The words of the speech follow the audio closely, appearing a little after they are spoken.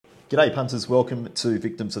G'day punters, welcome to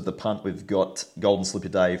Victims of the Punt. We've got Golden Slipper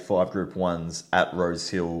Day, 5 Group 1s at Rose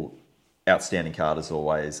Hill. Outstanding card as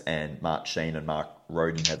always, and Mark Sheen and Mark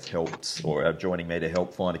Roden have helped, or are joining me to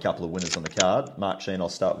help find a couple of winners on the card. Mark Sheen, I'll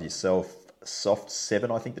start with yourself. Soft 7,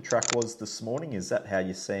 I think the track was this morning. Is that how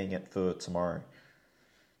you're seeing it for tomorrow?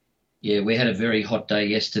 Yeah, we had a very hot day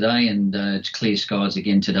yesterday, and it's clear skies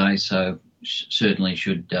again today, so certainly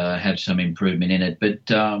should have some improvement in it. But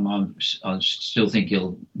I still think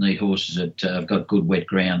you'll need horses that have got good wet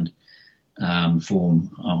ground form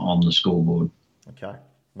on the scoreboard. Okay.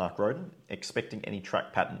 Mark Roden, expecting any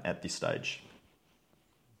track pattern at this stage?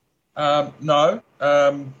 No.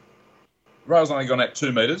 Rail's only gone at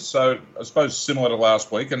 2 metres, so I suppose similar to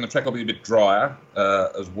last week, and the track will be a bit drier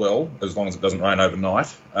as well, as long as it doesn't rain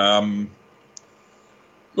overnight.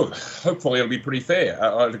 Look, hopefully it'll be pretty fair.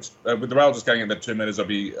 With the rail just going at that 2 metres, I'll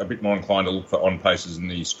be a bit more inclined to look for on paces in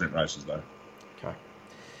the sprint races, though. Okay.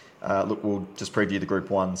 Look, we'll just preview the Group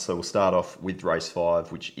 1. So we'll start off with race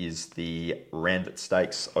 5, which is the Randwick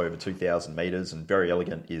Stakes over 2,000 metres. And Very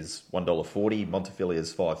Elegant is $1.40. Montefilia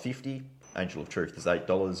is $5.50. Angel of Truth is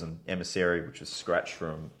 $8. And Emissary, which is scratched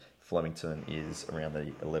from Flemington, is around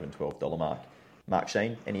the $11, $12 mark. Mark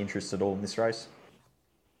Sheen, any interest at all in this race?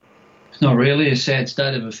 Not really. A sad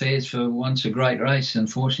state of affairs for once a great race.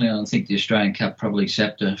 Unfortunately, I think the Australian Cup probably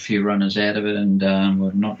sapped a few runners out of it, and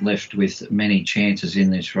we're not left with many chances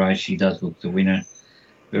in this race. She does look the winner.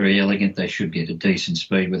 Very Elegant. They should get a decent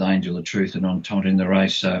speed with Angel of Truth and Entente in the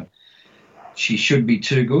race, so she should be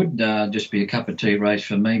too good. Just be a cup of tea race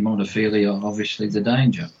for me. Montefilia, obviously the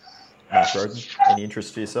danger. Mark Roden, any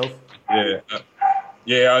interest for yourself?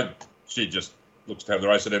 She just looks to have the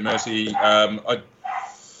race at her mercy.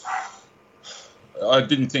 I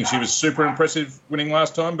didn't think she was super impressive winning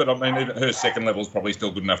last time, but I mean, even her second level is probably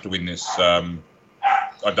still good enough to win this. I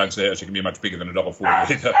don't see how she can be much bigger than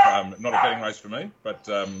 $1.40 either. Not a betting race for me, but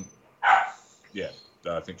I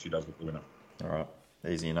think she does look the winner. All right,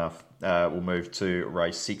 easy enough. We'll move to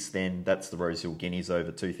race 6 then. That's the Rosehill Guineas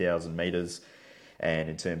over 2,000 metres. And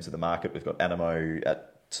in terms of the market, we've got Animo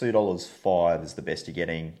at $2.05 is the best you're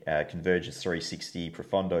getting. Converge is $3.60.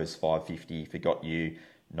 Profondo's $5.50. Forgot You,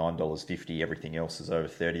 $9.50. Everything else is over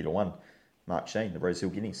 30 to 1. Mark Sheen, the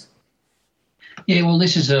Rosehill Guineas. Yeah, well,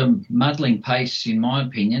 this is a muddling pace, in my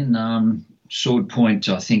opinion. Sword Point,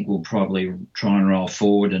 I think, will probably try and roll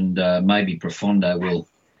forward, and maybe Profondo will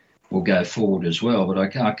go forward as well. But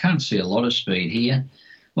I can't see a lot of speed here.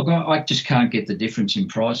 Look, I just can't get the difference in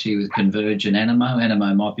price here with Converge and Animo.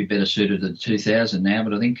 Animo might be better suited at 2,000 now,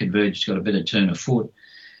 but I think Converge has got a better turn of foot.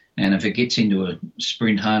 And if it gets into a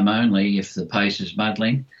sprint home only, if the pace is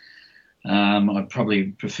muddling, I'd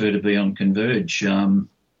probably prefer to be on Converge,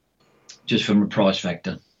 just from a price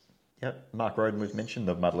factor. Yep. Mark Roden, we've mentioned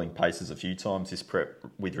the muddling paces a few times this prep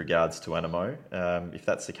with regards to Animo. If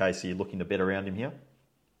that's the case, are you looking to bet around him here?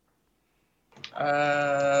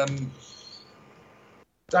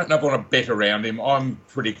 Don't know if I want to bet around him. I'm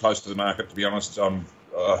pretty close to the market, to be honest. I'm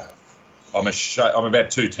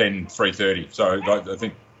about 210, 330. So I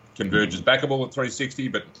think Converge is backable at 360,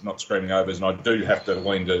 but not screaming overs. And I do have to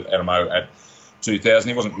lean to Animo at 2,000.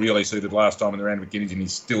 He wasn't really suited last time in the Randwick Guineas, and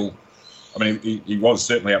he's still, he was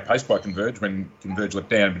certainly outpaced by Converge when Converge let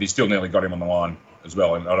down, but he still nearly got him on the line as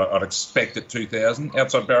well. And I'd expect at 2,000.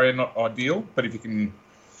 Outside barrier, not ideal, but if you can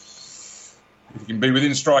be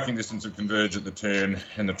within striking distance of Converge at the turn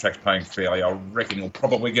and the track's paying fairly, I reckon you'll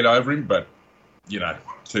probably get over him, but, $2,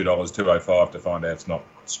 $2.05 to find out it's not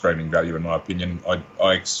screaming value in my opinion.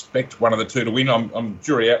 I expect one of the two to win. I'm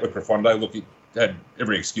jury out with Profondo. Look, he had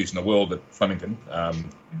every excuse in the world at Flemington.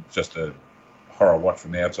 Just a horror watch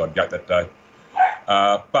from the outside gate that day.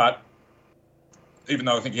 But even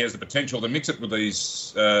though I think he has the potential to mix it with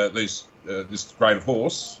this grade of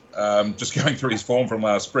horse, just going through his form from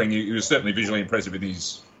last spring, he was certainly visually impressive, and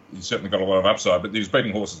he's certainly got a lot of upside. But he was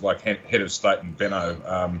beating horses like Head of State and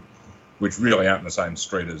Benno, which really aren't in the same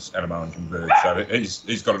street as Animo and Converge. So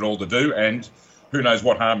he's got it all to do, and who knows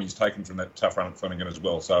what harm he's taken from that tough run at Flemington as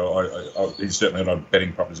well. So he's certainly not a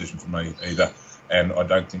betting proposition for me either, and I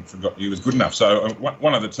don't think Forgot You was good enough. So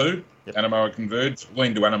one of the two, yep. Animo or Converge.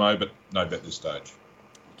 Lean to Animo, but no bet this stage.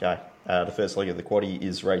 Okay. The first leg of the quaddie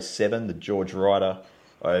is race 7, the George Ryder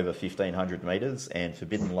over 1,500 metres, and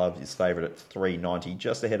Forbidden Love is favourite at $3.90,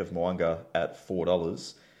 just ahead of Mwanga at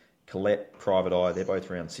 $4. Colette, Private Eye, they're both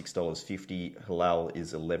around $6.50. Halal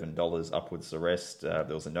is $11, upwards the rest. There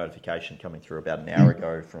was a notification coming through about an hour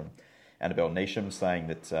ago from Annabelle Neesham saying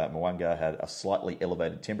that Mwanga had a slightly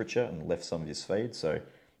elevated temperature and left some of his feed, so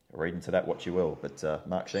read into that what you will. But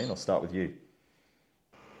Mark Sheen, I'll start with you.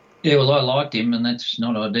 Yeah, well, I liked him, and that's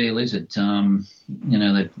not ideal, is it?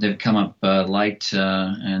 They've come up late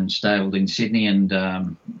and stabled in Sydney,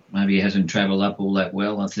 and maybe he hasn't travelled up all that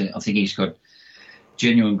well. I think he's got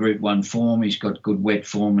genuine Group 1 form. He's got good wet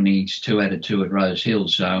form, and he's 2 out of 2 at Rose Hill.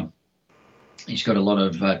 So he's got a lot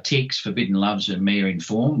of ticks. Forbidden Love's a mare in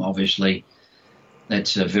form. Obviously,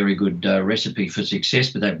 that's a very good recipe for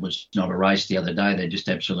success, but that was not a race the other day. They just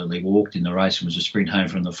absolutely walked in the race and was a sprint home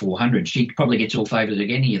from the 400. She probably gets all favoured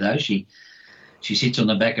again here, though. She sits on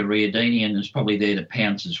the back of Riodini and is probably there to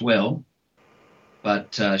pounce as well.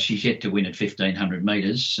 But she's yet to win at 1,500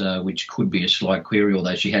 metres, which could be a slight query,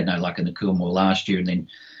 although she had no luck in the Coolmore last year and then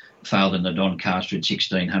failed in the Doncaster at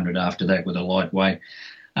 1,600 after that with a lightweight.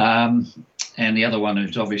 And the other one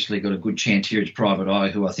who's obviously got a good chance here is Private Eye,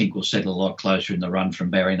 who I think will settle a lot closer in the run from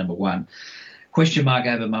barrier number 1. Question mark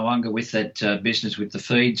over Mo'unga with that business with the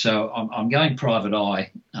feed. So I'm going Private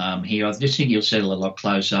Eye here. I just think he'll settle a lot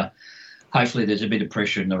closer. Hopefully there's a bit of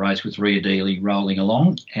pressure in the race with Riodini rolling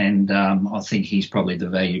along, and I think he's probably the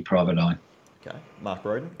value Private Eye. Okay. Mark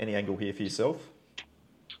Roden, any angle here for yourself?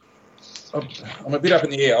 I'm a bit up in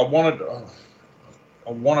the air. I want to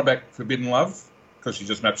back Forbidden Love because she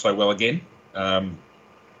just mapped so well again.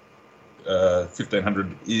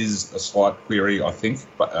 1,500 is a slight query, I think,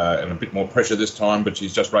 but and a bit more pressure this time, but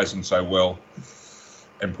she's just racing so well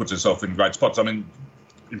and puts herself in great spots. I mean,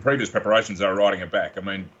 in previous preparations, they were riding her back. I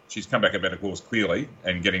mean, she's come back a better course, clearly,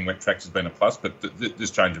 and getting wet tracks has been a plus, but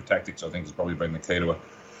this change of tactics, I think, has probably been the key to her.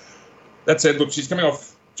 That said, look, she's coming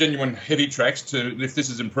off genuine heavy tracks to, if this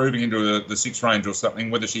is improving into the 6 range or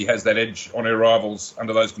something, whether she has that edge on her rivals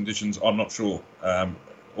under those conditions, I'm not sure.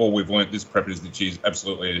 All we've learnt this prep is that she's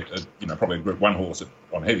absolutely, probably a Group 1 horse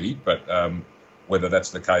on heavy, but whether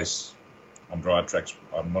that's the case on dry tracks,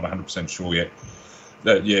 I'm not 100% sure yet.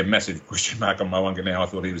 Massive question mark on Mo'unga now. I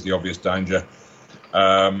thought he was the obvious danger.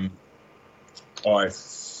 I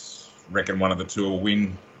reckon one of the two will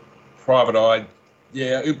win. Private Eye,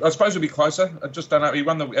 yeah, I suppose it'll be closer. I just don't know. He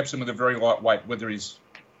won the Epsom with a very light weight. Whether he's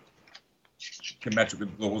can match it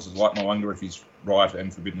with the horses like Mo'unga if he's right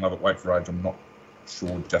and Forbidden Love at weight for age, I'm not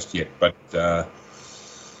sure just yet, but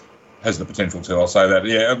has the potential to. I'll say that.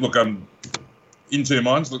 Yeah, look, I'm in 2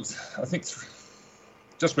 minds. Look, I think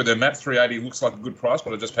just with her map, 380 looks like a good price,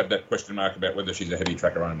 but I just have that question mark about whether she's a heavy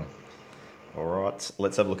tracker only. All right,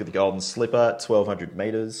 let's have a look at the Golden Slipper, 1,200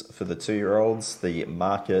 metres for the 2-year-olds. The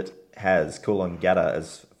market has Coolangatta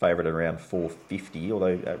as favourite around 450,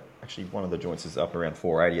 although actually one of the joints is up around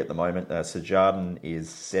 480 at the moment. Sajardin is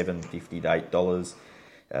 $7.50 to $8.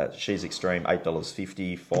 She's Extreme,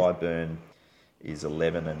 $8.50. Fireburn is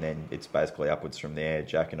 11, and then it's basically upwards from there.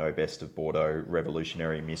 Jack and O Best of Bordeaux,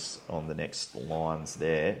 Revolutionary Miss on the next lines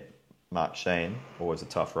there. Mark Sheen, always a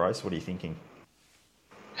tough race. What are you thinking?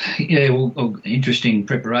 Yeah, well, interesting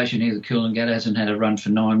preparation here. The Coolangatta hasn't had a run for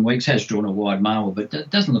 9 weeks, has drawn a wide marble, but it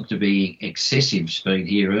doesn't look to be excessive speed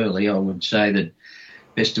here early. I would say that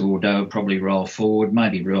Best of Bordeaux will probably roll forward.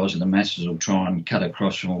 Maybe Rise of the Masses will try and cut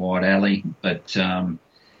across from a wide alley, but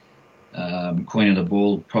Queen of the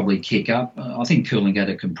Ball will probably kick up. I think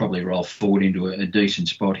Coolangatta can probably roll forward into a decent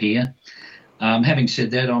spot here. Having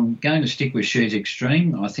said that, I'm going to stick with She's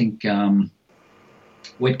Extreme. I think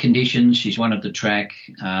wet conditions, she's won at the track,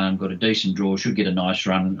 got a decent draw, should get a nice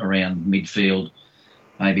run around midfield,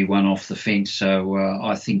 maybe one off the fence. So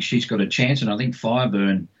I think she's got a chance, and I think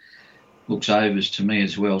Fireburn looks overs to me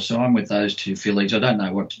as well. So I'm with those two fillies. I don't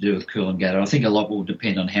know what to do with Coolangatta. I think a lot will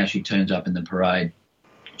depend on how she turns up in the parade.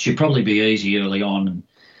 She'll probably be easy early on, and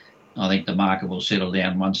I think the market will settle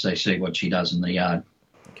down once they see what she does in the yard.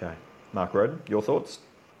 Okay. Mark Roden, your thoughts?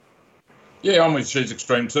 Yeah, I'm with She's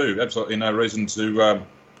Extreme too. Absolutely no reason to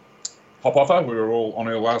hop off her. We were all on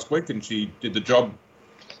her last week, and she did the job.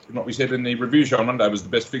 What we said in the review show on Monday was the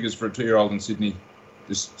best figures for a 2-year-old in Sydney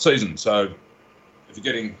this season. So if you're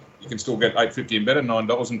getting, you can still get $8.50 and better,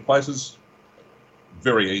 $9 in places.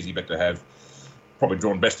 Very easy bet to have. Probably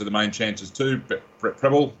drawn best of the main chances too. Brett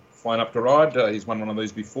Preble, flying up to ride. He's won one of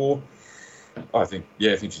these before. I think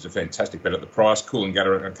she's a fantastic bet at the price.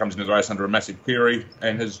 Coolangatta comes into the race under a massive query,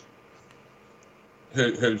 and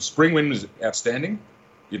her spring win was outstanding.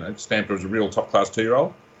 You know, stamped her as a real top-class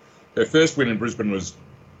 2-year-old. Her first win in Brisbane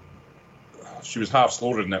she was half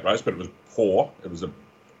slaughtered in that race, but it was poor. It was a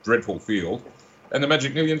dreadful field. And the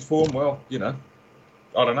Magic Millions form, well, you know,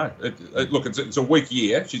 I don't know. Look, it's a weak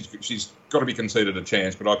year. She's got to be conceded a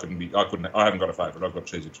chance, but I haven't got a favourite. I've got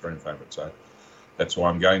She's Extreme favourite, so that's why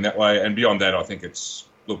I'm going that way. And beyond that, I think it's,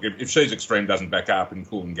 look, if She's Extreme doesn't back up and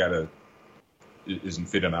Coolangatta isn't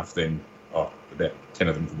fit enough, then about 10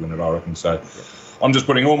 of them could win it, I reckon. So I'm just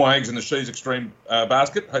putting all my eggs in the She's Extreme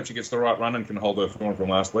basket. Hope she gets the right run and can hold her form from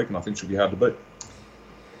last week, and I think she'll be hard to beat.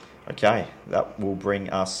 Okay, that will bring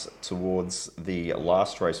us towards the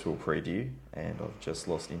last race we'll preview, and I've just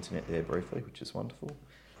lost internet there briefly, which is wonderful.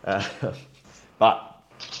 But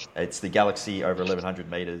it's the Galaxy over 1,100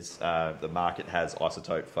 metres. The market has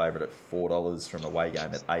Isotope favourite at $4 from away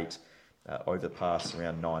game at 8. Overpass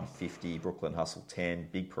around 9.50. Brooklyn Hustle 10.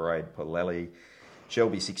 Big Parade Polelli.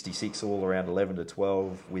 Shelby 66 all around 11 to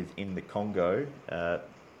 12 within the Congo.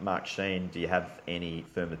 Mark Sheen, do you have any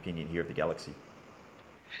firm opinion here of the Galaxy?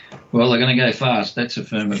 Well, they're going to go fast. That's a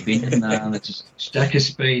firm opinion. That's a stack of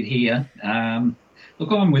speed here.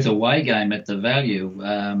 Look, I'm with away game at the value.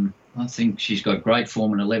 I think she's got great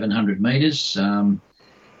form in 1,100 metres. And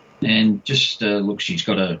just look, she's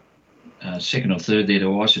got a second or third there to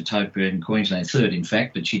Isotope in Queensland, third in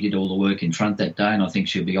fact, but she did all the work in front that day, and I think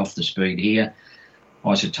she'll be off the speed here.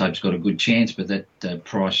 Isotope's got a good chance, but that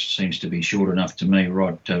price seems to be short enough to me,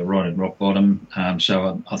 right at rock bottom.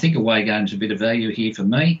 So I think away game's a bit of value here for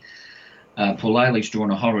me. Polelli's drawn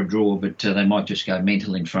a horror draw, but they might just go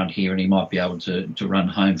mental in front here, and he might be able to run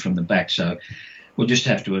home from the back. So we'll just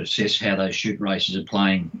have to assess how those shoot races are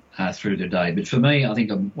playing through the day. But for me, I think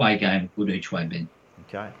away game, good each way, Ben.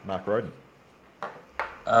 Okay, Mark Roden.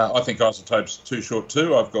 I think Isotope's too short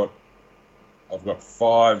too. I've got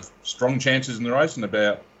 5 strong chances in the race and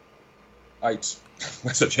about 8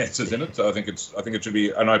 lesser chances in it. So I think it should be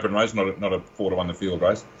an open race, not a 4-1 the field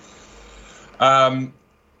race. My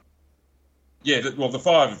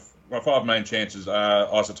 5 main chances are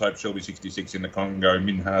Isotope, Shelby 66 in the Congo,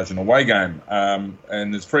 Minhaj and away game.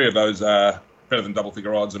 And there's 3 of those are better than double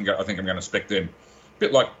figure odds, and I think I'm going to spec them. A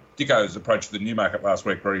bit like Dicko's approach to the Newmarket last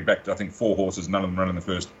week, where he backed, I think, 4 horses, none of them running the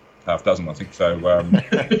first half dozen, I think. So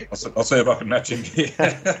I'll see if I can match him here.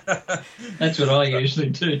 That's what I usually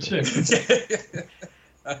do too.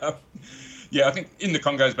 I think In the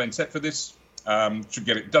Congo's been set for this. Should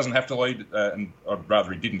get it. Doesn't have to lead, and I'd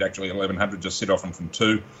rather he didn't actually. 1,100, just sit off him from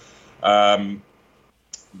 2.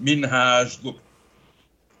 Minhaj, look,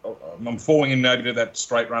 I'm falling in maybe to that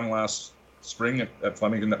straight run last spring at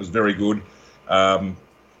Flemington. That was very good.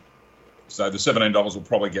 So the $17 will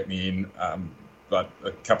probably get me in. But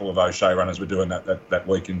a couple of O'Shea runners were doing that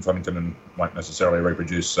week in Flemington and won't necessarily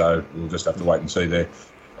reproduce, so we'll just have to wait and see there.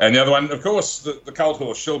 And the other one, of course, the colt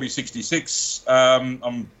horse, Shelby 66.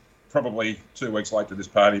 I'm probably 2 weeks late to this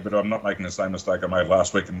party, but I'm not making the same mistake I made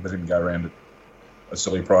last week and let him go around at a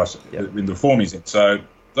silly price in the form he's in. So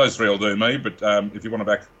those 3 will do me, but if you want to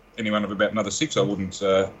back anyone of about another 6, I wouldn't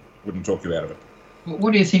talk you out of it.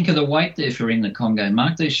 What do you think of the weight there for In the Congo,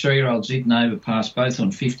 Mark? These 3-year-olds didn't overpass both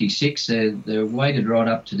on 56. They're weighted right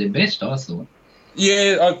up to their best, I thought.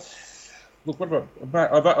 Yeah, I've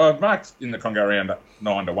marked In the Congo around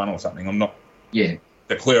 9 to 1 or something. I'm not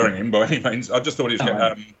declaring him by any means. I just thought he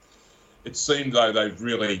was it seemed though they've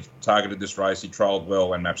really targeted this race. He trialled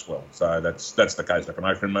well and maps well. So that's the case I can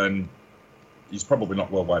make for him, and he's probably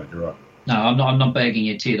not well weighted, you're right. No, I'm not bagging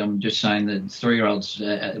your tit. I'm just saying that 3-year-olds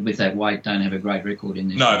with that weight don't have a great record in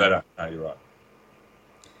this. No, they don't. No, you're right.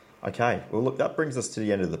 Okay, well, look, that brings us to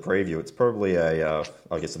the end of the preview. It's probably a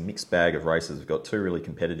mixed bag of races. We've got 2 really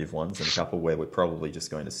competitive ones and a couple where we're probably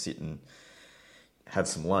just going to sit and have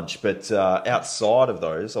some lunch. But outside of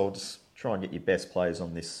those, I'll just try and get your best plays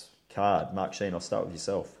on this card. Mark Sheen, I'll start with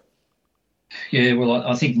yourself. Yeah, well,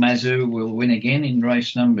 I think Mazu will win again in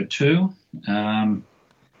race number 2.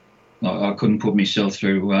 I couldn't put myself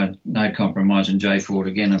through No Compromise and Jay Ford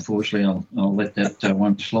again, unfortunately. I'll let that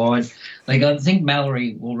one slide. I think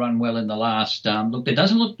Mallory will run well in the last. Look, there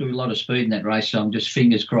doesn't look to be a lot of speed in that race, so I'm just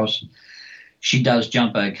fingers crossed she does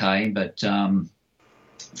jump okay. But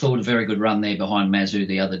thought a very good run there behind Mazu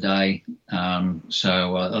the other day.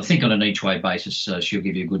 So I think on an each-way basis, she'll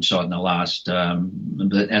give you a good side in the last.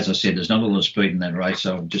 But as I said, there's not a lot of speed in that race,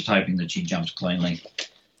 so I'm just hoping that she jumps cleanly.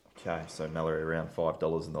 Okay, so Mallory around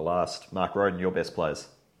 $5 in the last. Mark Roden, your best plays.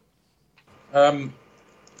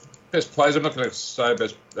 Best plays. I'm not going to say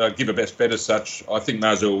give a best bet as such. I think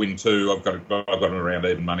Mazu will win 2. I've got him around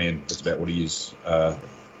even money, and that's about what he is. So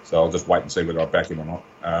I'll just wait and see whether I back him or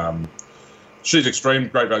not. She's Extreme,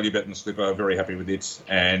 great value bet in the slipper. Very happy with it,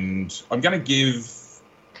 and I'm going to give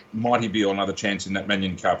Mighty Beale another chance in that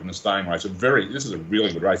Manion Cup in the staying race. This is a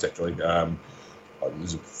really good race actually.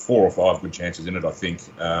 There's 4 or 5 good chances in it, I think.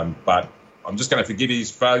 But I'm just going to forgive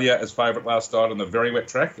his failure as favourite last start on the very wet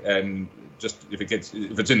track, and just if it's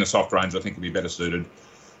in the soft range, I think it'll be better suited.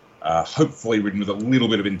 Hopefully ridden with a little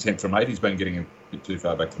bit of intent from 8. He's been getting a bit too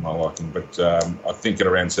far back to my liking, but I think at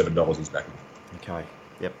around $7 he's backing. Okay.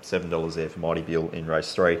 Yep, $7 there for Mighty Beale in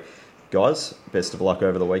race 3. Guys, best of luck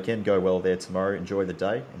over the weekend. Go well there tomorrow. Enjoy the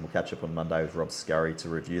day, and we'll catch up on Monday with Rob Scurry to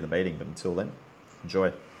review the meeting. But until then,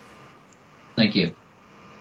 enjoy. Thank you.